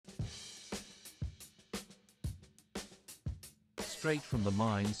Straight from the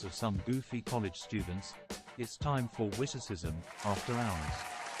minds of some goofy college students, it's time for Witticism After Hours.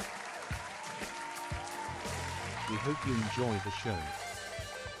 We hope you enjoy the show.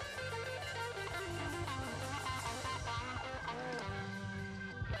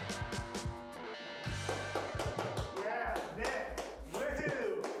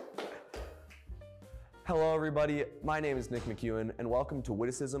 Hello everybody, my name is Nick McKeown and welcome to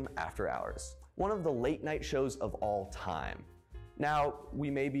Witticism After Hours, one of the late night shows of all time. Now,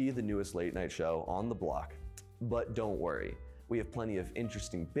 we may be the newest late night show on the block, but don't worry, we have plenty of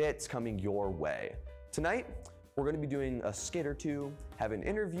interesting bits coming your way. Tonight, we're going to be doing a skit or two, have an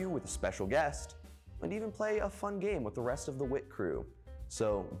interview with a special guest, and even play a fun game with the rest of the Wit crew.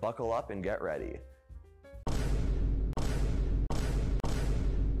 So buckle up and get ready.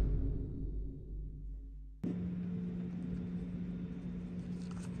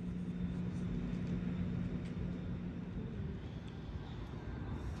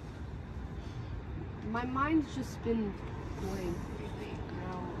 My mind's just been blank lately,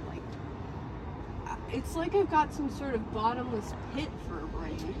 it's like I've got some sort of bottomless pit for a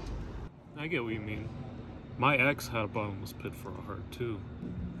brain. I get what you mean. My ex had a bottomless pit for a heart, too.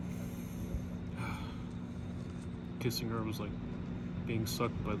 Kissing her was like being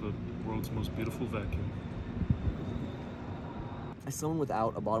sucked by the world's most beautiful vacuum. As someone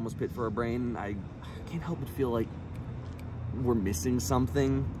without a bottomless pit for a brain, I can't help but feel like we're missing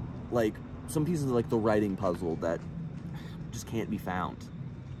something. Like, some pieces of like the writing puzzle that just can't be found.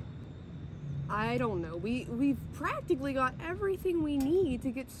 I don't know. We've practically got everything we need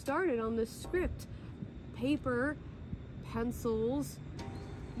to get started on this script. Paper, pencils.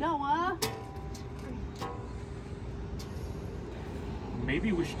 Noah?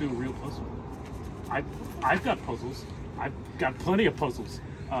 Maybe we should do a real puzzle. I've got puzzles. I've got plenty of puzzles.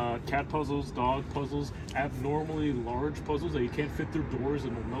 Cat puzzles, dog puzzles, abnormally large puzzles that you can't fit through doors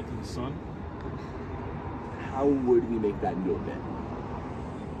and will melt in the sun. How would we make that into a bit?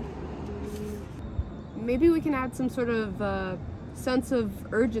 Maybe we can add some sort of sense of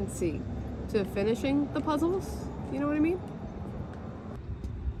urgency to finishing the puzzles. You know what I mean?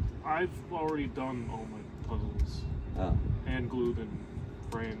 I've already done all my puzzles. And glued and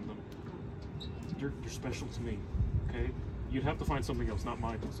framed them. You're special to me, okay? You'd have to find something else, not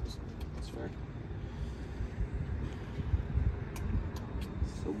my puzzles. That's fair.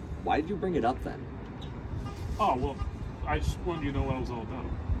 So why did you bring it up then? Oh, well, I just wanted you to know what it was all about.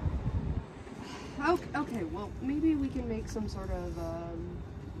 Okay, well, maybe we can make some sort of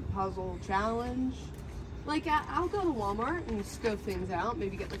puzzle challenge. Like, I'll go to Walmart and scope things out,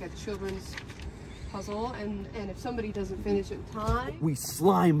 maybe get like a children's puzzle, and if somebody doesn't finish in time... We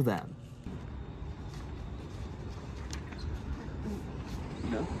slime them!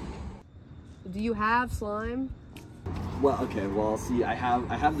 No? Do you have slime? Well, okay, well, see, I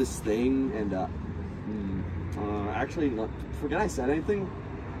have this thing, and, actually, forget I said anything?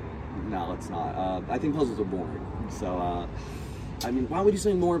 No, let's not. I think puzzles are boring. So, I mean, why don't we do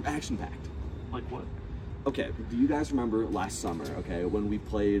something more action-packed? Like what? Okay, do you guys remember last summer, okay, when we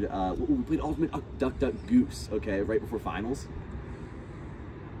played Ultimate Duck Duck Goose, okay, right before finals?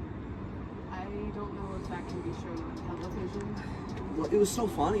 I don't know if that can be shown on television. Well, it was so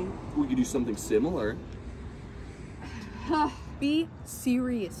funny. We could do something similar. Be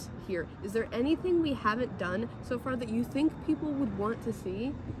serious here. Is there anything we haven't done so far that you think people would want to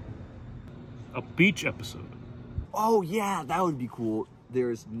see? A beach episode. Oh yeah, that would be cool.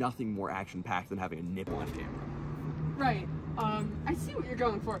 There's nothing more action-packed than having a nipple on camera. Right. I see what you're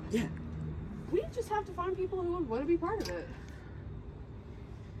going for. Yeah. We just have to find people who would want to be part of it.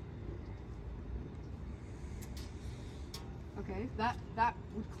 Okay, that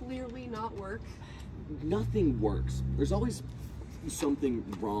would clearly not work. Nothing works. There's always something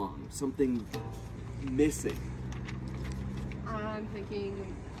wrong, something missing. I'm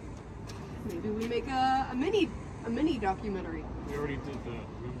thinking maybe we make a mini documentary. We already did that,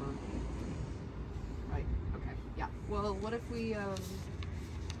 remember? Right, okay, yeah. Well, what if we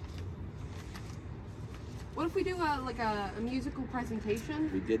do like a musical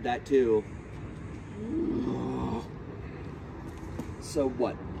presentation? We did that too. So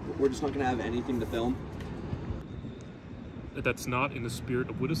what? We're just not gonna have anything to film? That's not in the spirit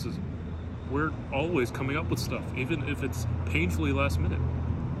of witticism. We're always coming up with stuff, even if it's painfully last minute.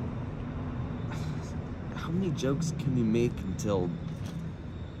 How many jokes can we make until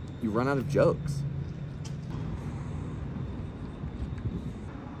you run out of jokes?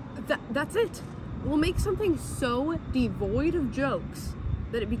 That's it. We'll make something so devoid of jokes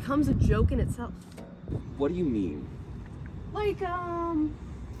that it becomes a joke in itself. What do you mean? Like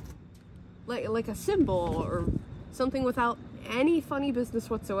a symbol or something without any funny business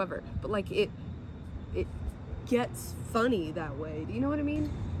whatsoever, but like it gets funny that way. Do you know what I mean?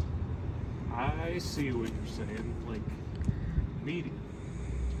 I see what you're saying, like media.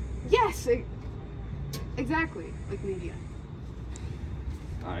 Yes, exactly, like media.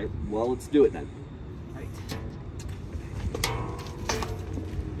 All right, well, let's do it then. Right.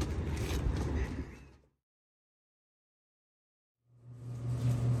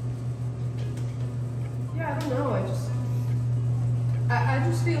 Yeah, I don't know. I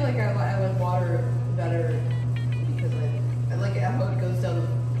just feel like I like water better because I like it how it goes down the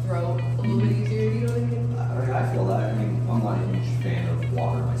throat a little bit easier. Do you know what I mean? I feel that. I mean, I'm not a huge fan of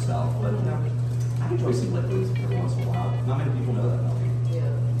water myself, but I enjoy some liquids every once in a while. Not many people know that about me. Yeah.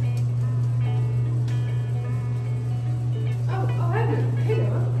 Oh, Evan, hey,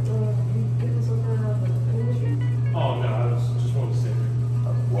 man. You get this on the machine? Oh no, I just wanted to say.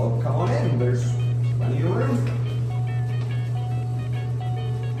 Well, come on in. There's plenty of room.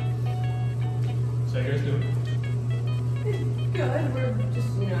 So how you guys doing? Good. We're just,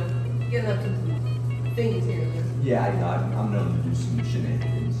 getting up to some things here. Yeah, I'm known to do some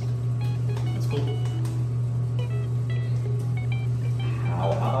shenanigans. That's cool.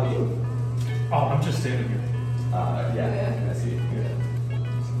 How about you? Oh, I'm just standing here. Yeah, I see. Yeah.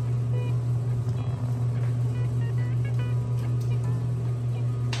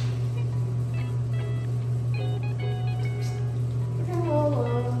 Okay, well,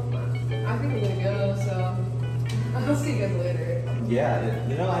 I think we're gonna go, so I'll see you guys later. Yeah, I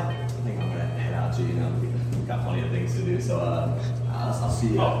think I'm gonna head out too. We've got plenty of things to do, so I'll see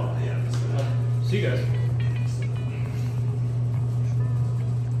you. Oh, yeah. See you guys.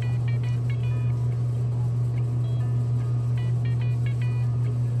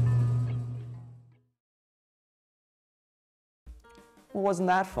 Well, wasn't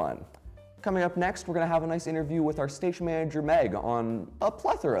that fun? Coming up next, we're going to have a nice interview with our station manager, Meg, on a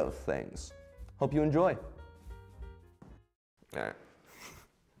plethora of things. Hope you enjoy. All right.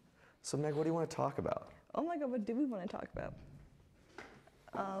 So, Meg, what do you want to talk about? Oh my God, what do we want to talk about?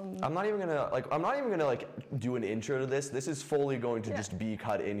 I'm not even gonna do an intro to this. This is fully going to just be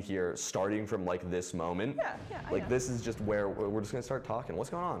cut in here, starting from like this moment. Yeah, I know. This is just where we're just gonna start talking. What's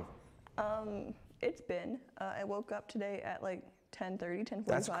going on? It's been, I woke up today at like 10:30, 10:45.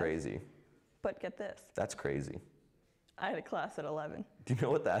 That's crazy. But get this, That's crazy. I had a class at 11. Do you know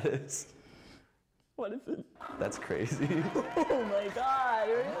what that is? What is it? That's crazy. Oh my God,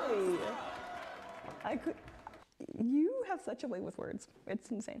 really? You have such a way with words. It's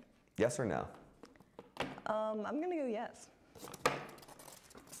insane. Yes or no? I'm gonna go yes.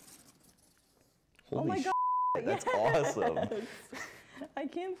 Holy Oh my God, That's yes! awesome. I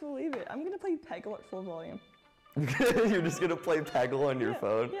can't believe it. I'm gonna play Peggle at full volume. You're just gonna play Peggle on your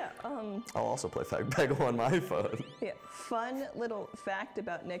phone? Yeah, I'll also play Peggle on my phone. yeah. Fun little fact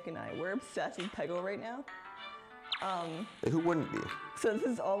about Nick and I. We're obsessed with Peggle right now. Who wouldn't be? So this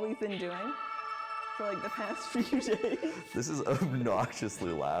is all we've been doing for like the past few days. This is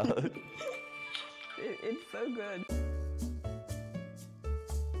obnoxiously loud. It's so good.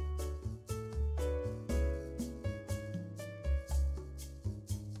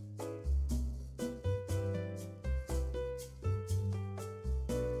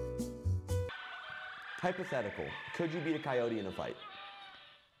 Hypothetical. Could you beat a coyote in a fight?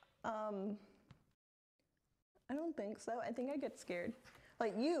 I don't think so. I think I get scared.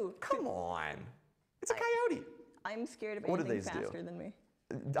 Like you. Come on. It's a coyote. I'm scared of What do anything they do? faster than me.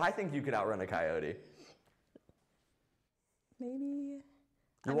 I think you could outrun a coyote. Maybe.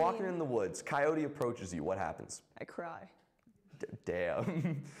 You're walking in the woods. Coyote approaches you. What happens? I cry.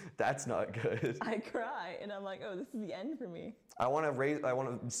 Damn. That's not good. I cry, and I'm like, oh, this is the end for me. I want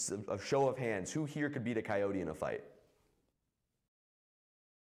a show of hands. Who here could beat a coyote in a fight?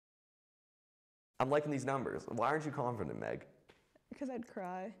 I'm liking these numbers. Why aren't you confident, Meg? Because I'd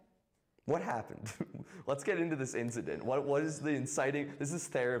cry. What happened? Let's get into this incident. What is the inciting? This is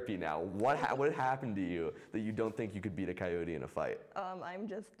therapy now. What happened to you that you don't think you could beat a coyote in a fight? I'm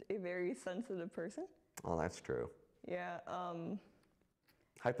just a very sensitive person. Oh, that's true. Yeah.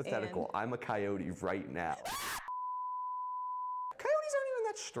 Hypothetical. I'm a coyote right now. Coyotes aren't even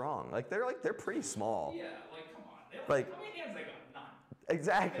that strong. They're pretty small. Yeah, like come on. How Like many hands they got? None.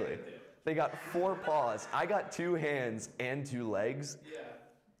 exactly. They got 4 paws. I got 2 hands and 2 legs. Yeah.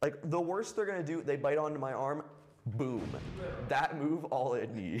 Like the worst they're gonna do, they bite onto my arm. Boom. That move, all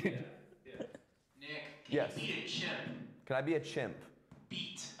it need. Yeah. Nick, can Yes. you beat a chimp? Can I be a chimp?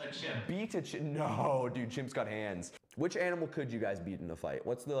 Beat a chimp. Beat a chimp? No, dude. Chimp's got hands. Which animal could you guys beat in a fight?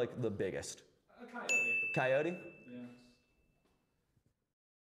 What's the biggest? A coyote. Coyote? Yeah.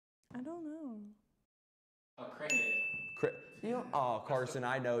 I don't know. A cricket. You know, oh, Carson,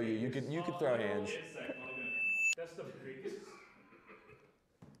 I know you. You could throw hands. That's the biggest.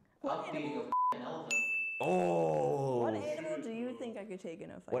 What I'll be animal, an elephant. Oh. what animal do you think I could take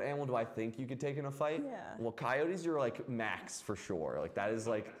in a fight? What animal do I think you could take in a fight? Yeah. Well, coyotes are like max for sure. Like that is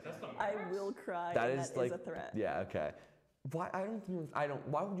like. I will cry. That and is that like. is a threat. Yeah. Okay. Why? I don't.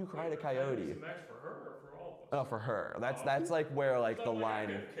 Why would you cry at a coyote? Is it max for her or for all of us? Oh, for her. That's like where like the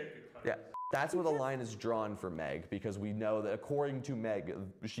line. Yeah. That's where the line is drawn for Meg, because we know that according to Meg,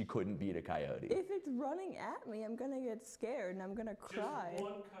 she couldn't beat a coyote. If it's running at me, I'm gonna get scared and I'm gonna cry. Just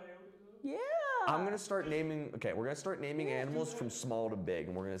one coyote? Yeah. I'm gonna start naming. Okay, we're gonna start naming animals from small to big,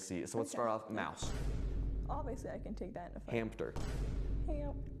 and we're gonna see. So let's start off mouse, Obviously, I can take that in a fight. hamster.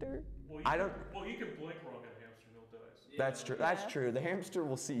 Hamster. Well, I don't. Well, you can blink wrong at a hamster and he'll die. So. That's true. That's true. The hamster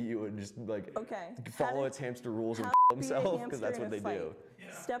will see you and just like Okay. follow its hamster rules and how to beat a himself, because hamster that's in what a they fight. do.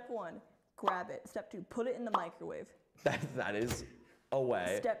 Step 1, grab it. Step 2, put it in the microwave. That is a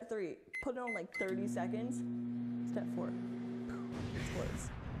way. Step 3, put it on like 30 seconds. Step 4, explodes.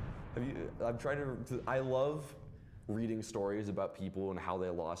 I'm trying to. I love reading stories about people and how they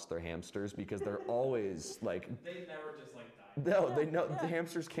lost their hamsters, because they're always like. They never just like die. No, they know the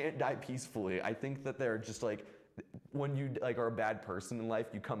hamsters can't die peacefully. I think that they're just like, when you like are a bad person in life,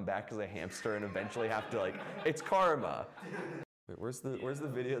 you come back as a hamster and eventually have to like, it's karma. Wait, where's the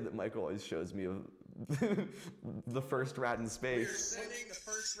video that Michael always shows me of the first rat in space? Sending the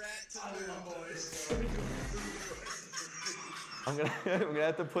first rat to the moon, boys. I'm gonna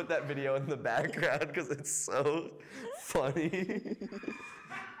have to put that video in the background because it's so funny.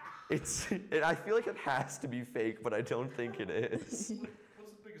 I feel like it has to be fake, but I don't think it is. What's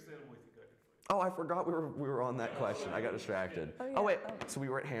the biggest animal you think I could fight? Oh, I forgot we were on that question. I got distracted. Oh, yeah. Oh wait, so we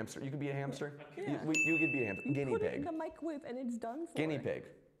were at hamster. You could be a hamster? Yeah. You could be a hamster. Guinea Put it in pig. the microwave and it's done for. Guinea pig.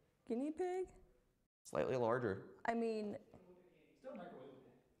 Guinea pig? Slightly larger. I mean, Still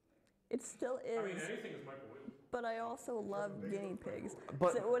microwavable. it still is. I mean, anything is microwavable. But I also love guinea pigs.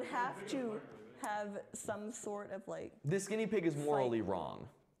 But- so it would have to have some sort of like, This guinea pig is morally wrong.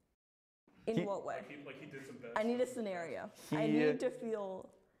 in He- what way? Like he did some bad I need a scenario. I He need to feel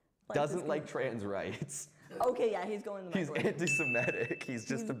like Doesn't this like guinea- trans rights. Okay, yeah, he's going in the He's microwave. anti-Semitic. He's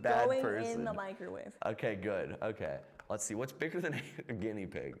just He's a bad going person. in the microwave. Okay, good. Okay. Let's see. What's bigger than a guinea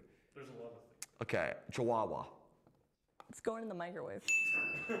pig? There's a lot of things. Okay, Chihuahua. It's going in the microwave.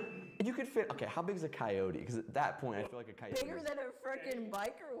 You could fit. Okay, how big is a coyote? Because at that point, I feel like a coyote. Bigger than a freaking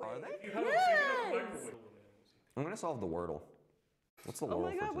microwave. Are they? You have Yes! a big enough microwave. I'm gonna solve the Wordle. What's the Oh Wordle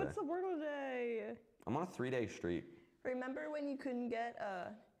my for god, today? what's the Wordle day? I'm on a 3-day streak. Remember when you couldn't get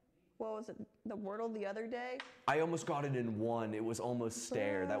what was it, the Wordle the other day? I almost got it in one. It was almost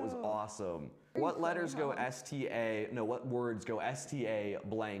stare. That was Bro. awesome. Very What letters funny, go huh? STA? No, what words go STA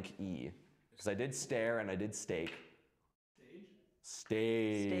blank E? Because I did stare and I did steak.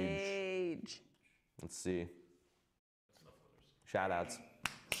 Stage. Stage. Let's see. Shout outs.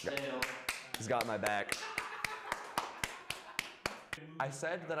 Sale. He's got my back. I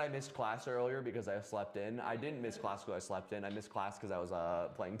said that I missed class earlier because I slept in. I didn't miss class because I slept in. I missed class because I was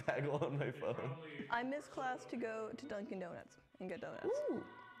playing Peggle on my phone. I missed class to go to Dunkin' Donuts and get donuts. Ooh.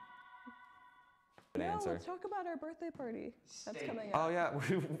 Good No, answer. let's talk about our birthday party. That's Steak. coming Oh up.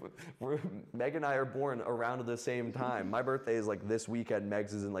 yeah, Meg and I are born around the same time. My birthday is like this weekend.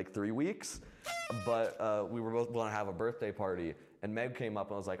 Meg's is in like 3 weeks, but we were both going to have a birthday party, and Meg came up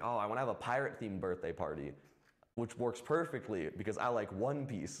and was like, "Oh, I want to have a pirate-themed birthday party," which works perfectly because I like One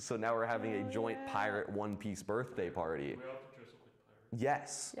Piece. So now we're having a joint pirate One Piece birthday party. We all have to dress up like pirates.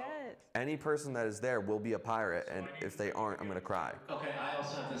 Yes. Yes. Any person that is there will be a pirate, and if they aren't, I'm gonna cry. Okay, I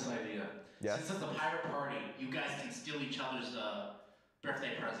also have this idea. Yeah? Since it's a pirate party, you guys can steal each other's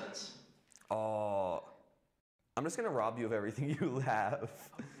birthday presents. Oh, I'm just gonna rob you of everything you have.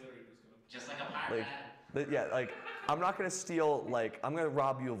 Just like a pirate Like, hat. yeah, like I'm not gonna steal. Like I'm gonna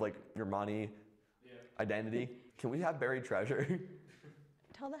rob you of like your money, identity. Can we have buried treasure?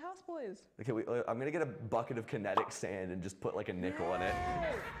 Tell the houseboys. Can we? I'm gonna get a bucket of kinetic sand and just put like a nickel in it.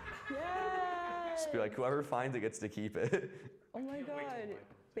 Yes. Just be like, whoever finds it gets to keep it. Oh my god.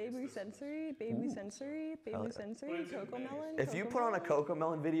 Baby sensory, baby sensory, baby sensory, cocoa melon. If you put on a cocoa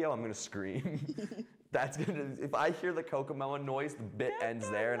melon video, I'm gonna scream. That's gonna. If I hear the cocoa melon noise, the bit ends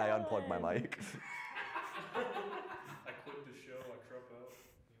there, and I unplug my mic. I quit the show. I drop out.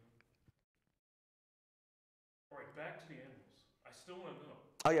 All right, back to the animals. I still want to know.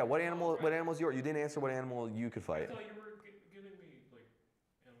 Oh yeah, what animal? What animal's yours? You didn't answer what animal you could I fight. thought you were giving me like.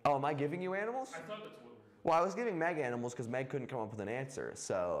 Animals. Oh, am I giving you animals? I thought that's what we were. Well, I was giving Meg animals because Meg couldn't come up with an answer.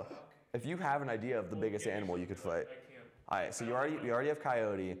 So, if you have an idea of the biggest animal you could fight. I can't. All right, so you already have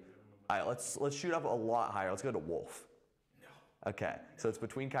coyote. All right, let's shoot up a lot higher. Let's go to wolf. No. Okay, so it's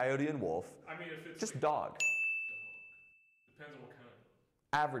between coyote and wolf. I mean, if it's Just like dog. Depends on what kind.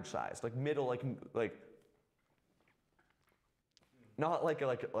 Average size, like middle, like not like a Are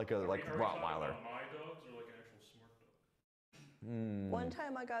we talking Rottweiler. about my dogs or like an actual smart dog? One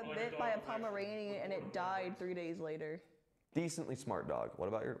time I got Like a bit dog by a with actual Pomeranian and it died 3 days later. Decently smart dog. What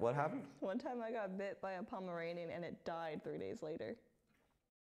about what happened? One time I got bit by a Pomeranian and it died 3 days later.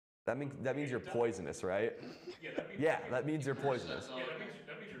 That means you're poisonous, right? Yeah, That means you're poisonous. that means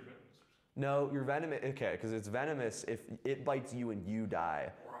you're venomous. No, you're venomous. Okay, because it's venomous if it bites you and you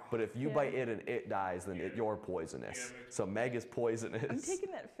die. But if you bite it and it dies, then you're poisonous. So Meg is poisonous. I'm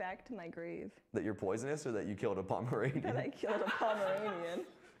taking that fact to my grave. That you're poisonous or that you killed a That Pomeranian? I killed a Pomeranian.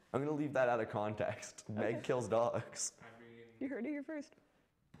 I'm gonna leave that out of context. Meg kills dogs. You heard it here first.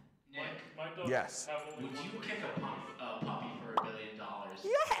 Nick, My dogs Yes. have only would one you breed. kick a puppy for $1 billion?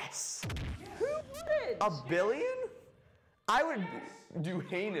 Yes! Who wouldn't? $1 billion? I would do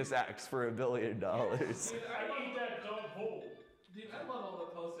heinous acts for $1 billion. Dude, I eat that dog whole. Dude, I love all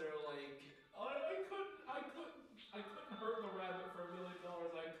the posts that are like, oh, I couldn't hurt the rabbit for $1 million.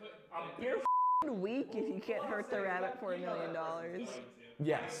 I couldn't. You're f***ing weak if you can't hurt the rabbit for $1 million.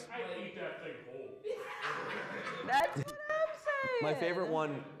 Yes. I eat that thing whole. That's what I'm saying. My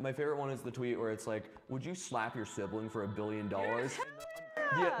favorite one is the tweet where it's like, would you slap your sibling for $1 billion?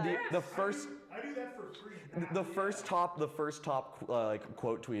 The first I do that for free. the first top like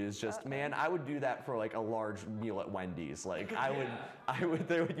quote tweet is just, man, I would do that for like a large meal at Wendy's. Like you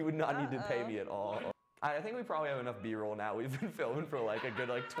would not need to pay me at all. I think we probably have enough B-roll now. We've been filming for like a good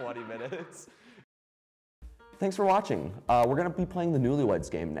 20 minutes. Thanks for watching. We're gonna be playing the Newlyweds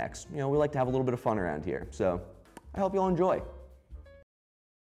game next. You know, we like to have a little bit of fun around here. So I hope you all enjoy.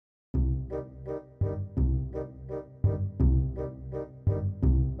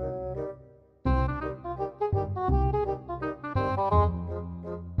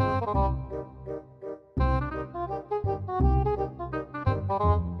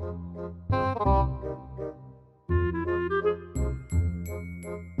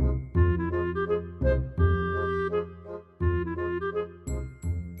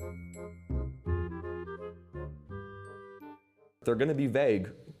 They're gonna be vague,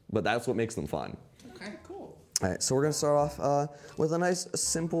 but that's what makes them fun. Okay, cool. All right, so we're gonna start off with a nice,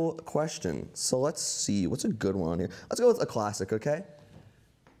 simple question. So let's see, what's a good one here? Let's go with a classic, okay?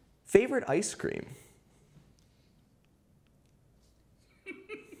 Favorite ice cream?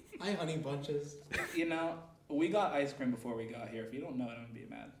 Hi, honey bunches. You know, we got ice cream before we got here. If you don't know it, I'm gonna be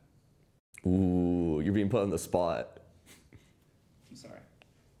mad. Ooh, you're being put on the spot. I'm sorry.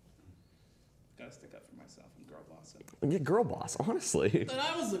 Gotta stick up for myself. I'm girl boss. Yeah, girl boss, honestly. Then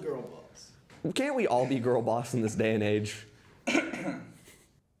I was the girl boss. Can't we all be girl boss in this day and age? All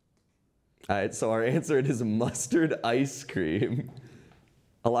right, so our answer is mustard ice cream.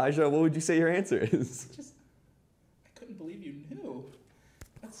 Elijah, what would you say your answer is? I couldn't believe you knew.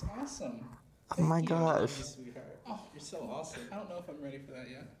 That's awesome. Oh my gosh. Love you, sweetheart. Oh, you're so awesome. I don't know if I'm ready for that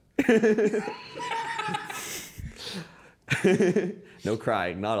yet. No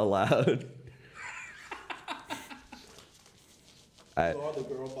crying, not allowed. You are the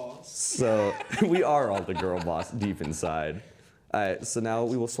girl boss. So we are all the girl boss deep inside. All right, so now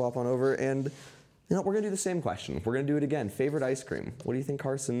we will swap on over and you know, we're gonna do the same question. We're gonna do it again. Favorite ice cream. What do you think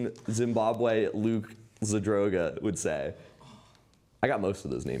Carson Zimbabwe Luke Zadroga would say? I got most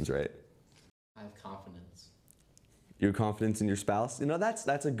of those names right. I have confidence. You have confidence in your spouse? You know,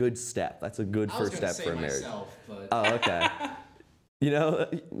 that's a good step. That's a good first step for a marriage. But Oh, okay. You know,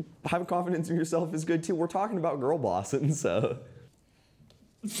 having confidence in yourself is good too. We're talking about girl bossing, so.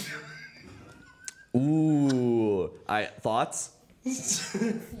 Ooh. All right, thoughts? This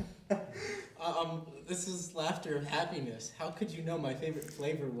is laughter of happiness. How could you know my favorite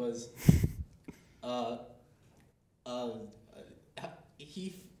flavor was,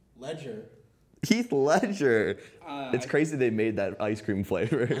 Heath Ledger? Heath Ledger. It's crazy they made that ice cream I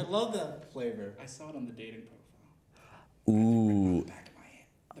flavor. love that flavor. I saw it on the dating profile. Ooh. The back of my hand,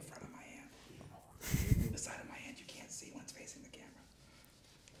 the front of my hand, the side of my hand. You can't see when it's facing the camera.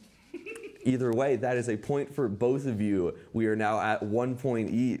 Either way, that is a point for both of you. We are now at 1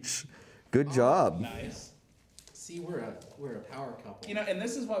 point each. Good job. Nice. See, we're a power couple. You know, and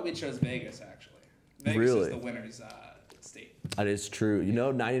this is why we chose Vegas. Actually, Vegas Really? is the winner's state. That is true. You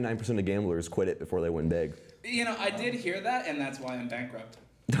know, 99% of gamblers quit it before they win big. You know, I did hear that, and that's why I'm bankrupt.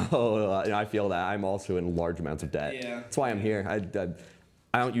 Oh, I feel that. I'm also in large amounts of debt. Yeah. That's why I'm here.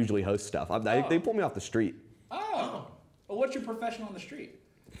 I don't usually host stuff. They pull me off the street. Oh. Well, what's your profession on the street?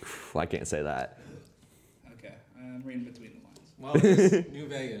 I can't say that. Okay, I'm reading between the lines. Well, it's New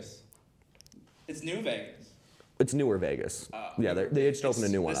Vegas. It's New Vegas. It's newer Vegas. Yeah, they just opened a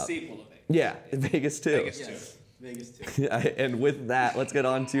new one the up. sequel to Vegas. Yeah, Vegas too. Vegas too. Yes. Vegas too. And with that, let's get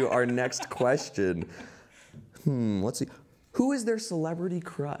on to our next question. Let's see. Who is their celebrity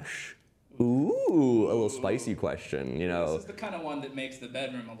crush? Ooh, a little spicy question, you know. This is the kind of one that makes the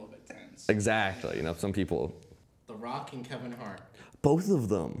bedroom a little bit tense. Exactly, you know, some people. The Rock and Kevin Hart. Both of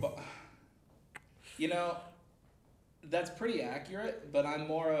them. You know, that's pretty accurate, but I'm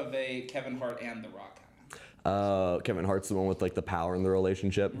more of a Kevin Hart and The Rock kind of. Kevin Hart's the one with like the power in the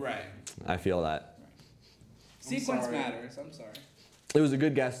relationship. Right. I feel that. Right. Sequence matters. I'm sorry. It was a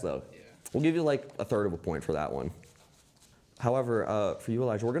good guess though. Yeah. We'll give you like a third of a point for that one. However, for you,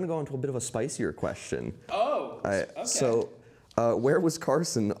 Elijah, we're going to go into a bit of a spicier question. Oh, okay. So, where was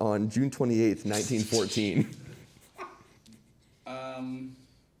Carson on June 28th, 1914?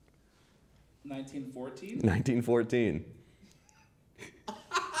 1914? 1914. I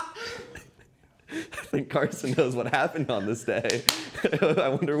think Carson knows what happened on this day. I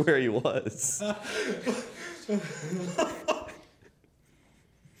wonder where he was.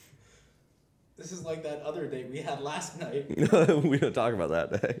 This is like that other date we had last night. We don't talk about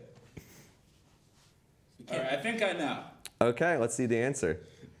that day. All right, I think I know. Okay, let's see the answer.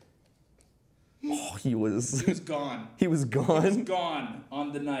 Oh, he was gone. He was gone? He was gone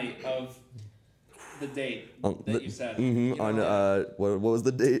on the night of the date that you said. What was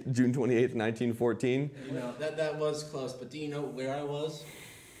the date? June 28th, 1914? You know, that was close, but do you know where I was?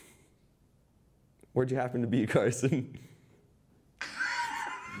 Where'd you happen to be, Carson?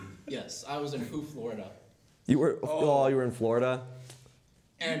 Yes, I was in Florida. You were, you were in Florida?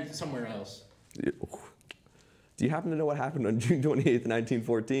 And somewhere else. Do you happen to know what happened on June 28th,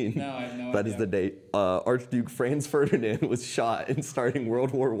 1914? No, I have no idea. That is the date. Archduke Franz Ferdinand was shot in starting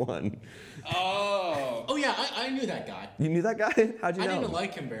World War I. Oh. Oh yeah, I knew that guy. You knew that guy? How'd you know? I didn't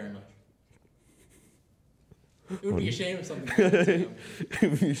like him very much. It would be a shame if something happened to him.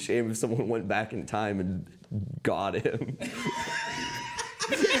 It would be a shame if someone went back in time and got him.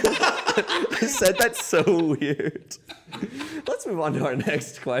 I said that's so weird. Let's move on to our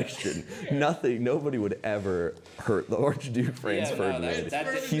next question. Nobody would ever hurt the Archduke Franz Ferdinand.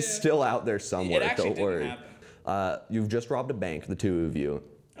 He's still out there somewhere, don't worry. You've just robbed a bank, the two of you.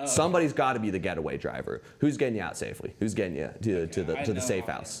 Oh. Somebody's got to be the getaway driver. Who's getting you out safely? Who's getting you to the safe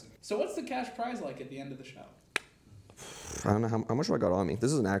house? So what's the cash prize like at the end of the show? I don't know how much have I got on me.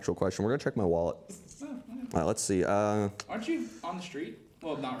 This is an actual question. We're gonna check my wallet. Let's see. Aren't you on the street?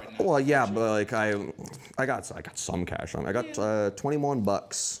 Well, not right now. Well, yeah, but like I got some cash on me. I got 21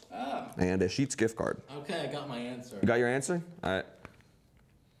 bucks and a Sheetz gift card. Okay, I got my answer. You got your answer? All right.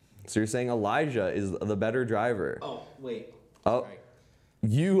 So you're saying Elijah is the better driver? Oh wait. Oh, Sorry.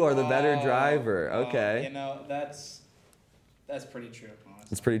 You are the better driver. Okay. You know, that's pretty true. Honestly.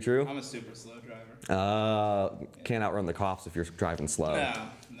 It's pretty true? I'm a super slow driver. Can't outrun the cops if you're driving slow.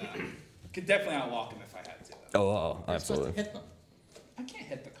 No. Could definitely outwalk them if I had to. Oh, absolutely. Hit them. I can't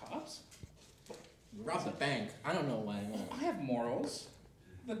hit the cops. You robbed a bank. I don't know why. I have morals.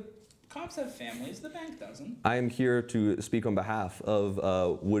 The cops have families. The bank doesn't. I am here to speak on behalf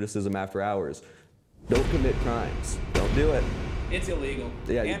of Witticism After Hours. Don't commit crimes. Don't do it. It's illegal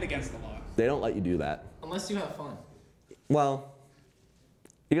and against the law. They don't let you do that. Unless you have fun. Well,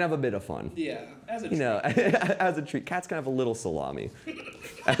 you can have a bit of fun. Yeah, as a treat. You know, as a treat. Cats can have a little salami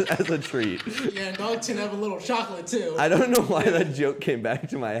as a treat. Yeah, and dogs can have a little chocolate too. I don't know why that joke came back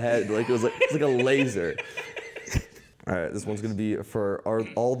to my head. Like it's like a laser. All right, this one's gonna be for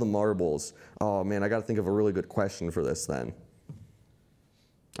all the marbles. Oh man, I gotta think of a really good question for this then.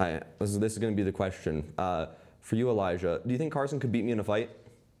 All right, this is gonna be the question. For you, Elijah, do you think Carson could beat me in a fight?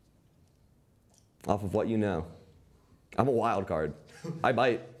 Off of what you know. I'm a wild card. I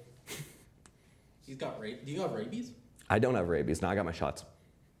bite. He's got rabies. Do you have rabies? I don't have rabies. No, I got my shots.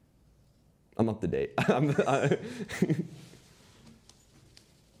 I'm up to date.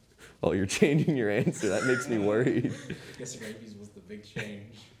 Oh, you're changing your answer. That makes me worried. I guess rabies was the big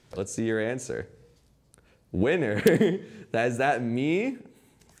change. Let's see your answer. Winner. Is that me?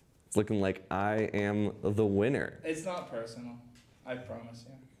 It's looking like I am the winner. It's not personal. I promise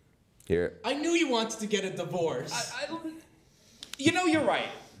you. Here. I knew you wanted to get a divorce. You know, you're right.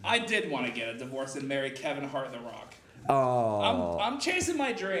 I did want to get a divorce and marry Kevin Hart, The Rock. Oh. I'm chasing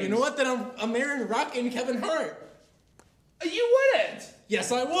my dreams. You know what? Then I'm marrying Rock and Kevin Hart. You wouldn't. Yes,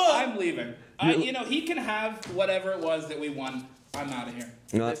 I would. I'm leaving. You know, he can have whatever it was that we won. I'm out of here.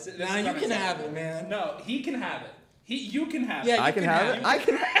 No. This nah, you can have it, man. No, he can have it. You can have it. I can have it?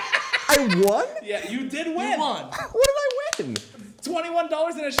 I won? Yeah, you did win. You won. What did I win?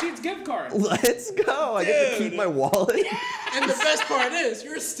 $21 in a Sheetz gift card. Let's go. I get to keep my wallet. And the best part is,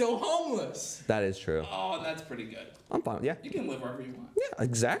 you're still homeless. That is true. Oh, that's pretty good. I'm fine. Yeah. You can live wherever you want. Yeah,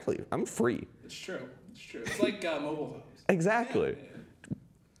 exactly. I'm free. It's true. It's true. It's like mobile phones. Exactly.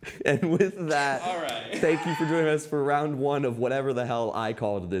 And with that, all right. Thank you for joining us for round 1 of whatever the hell I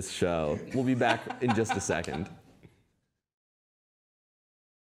called this show. We'll be back in just a second.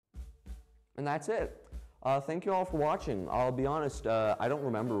 And that's it. Thank you all for watching. I'll be honest, I don't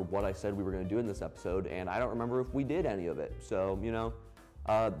remember what I said we were going to do in this episode, and I don't remember if we did any of it. So, you know,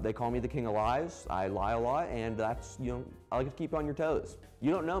 they call me the king of lies. I lie a lot, and that's, you know, I like to keep you on your toes.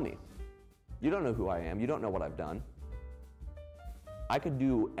 You don't know me. You don't know who I am. You don't know what I've done. I could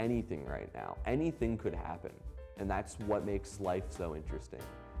do anything right now. Anything could happen. And that's what makes life so interesting.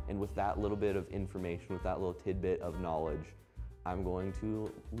 And with that little bit of information, with that little tidbit of knowledge, I'm going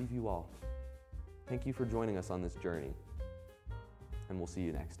to leave you all. Thank you for joining us on this journey. And we'll see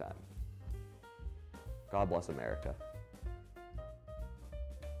you next time. God bless America.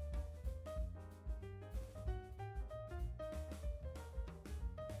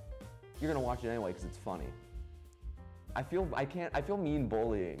 You're gonna watch it anyway because it's funny. I feel mean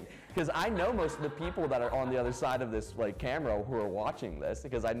bullying because I know most of the people that are on the other side of this like camera who are watching this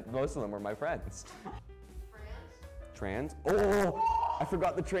because most of them are my friends. Trans? Oh, I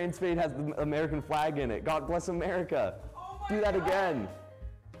forgot the trans fade has the American flag in it. God bless America. Do that again.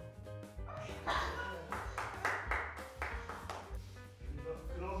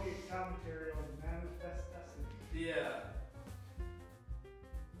 Yeah.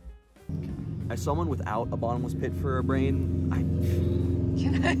 As someone without a bottomless pit for a brain,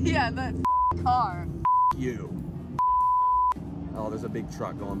 Yeah, that car. you. Oh, there's a big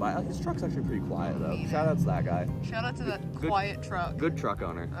truck going by. His truck's actually pretty quiet though. Shout out to that guy. Shout out to that quiet truck. Good truck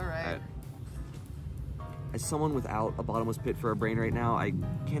owner. All right. As someone without a bottomless pit for a brain right now, I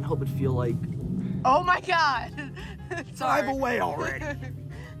can't help but feel like... Oh my God! Sorry. Drive away already!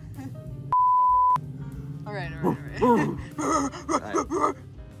 All right.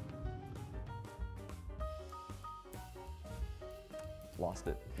 Lost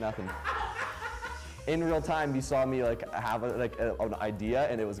it. Nothing. In real time, you saw me like have an idea,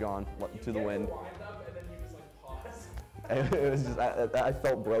 and it was gone to the wind. It was just I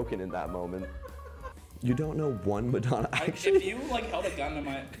felt broken in that moment. You don't know one Madonna actually. If you like held a gun to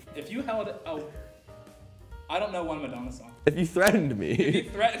my, I don't know one Madonna song. If you threatened me,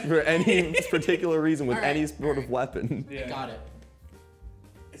 for any particular reason with any sort of weapon. Yeah. Got it.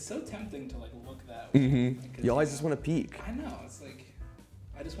 It's so tempting to like look that way. You always just want to peek. I know. It's like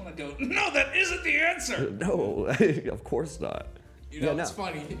I just want to go. No, that isn't the answer. No, of course not. You know, it's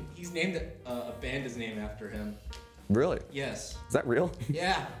funny. He's named a band is named after him. Really? Yes. Is that real?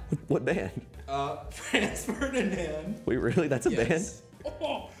 Yeah. What band? Franz Ferdinand. Wait, really? That's a band?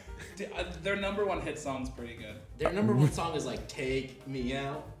 Oh, their #1 hit song's pretty good. Their #1 song is like "Take Me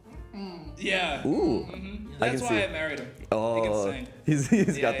Out." Yeah. Ooh. That's why I married him. Oh, he can sing.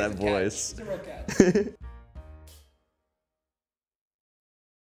 He's got that voice. He's a real cat.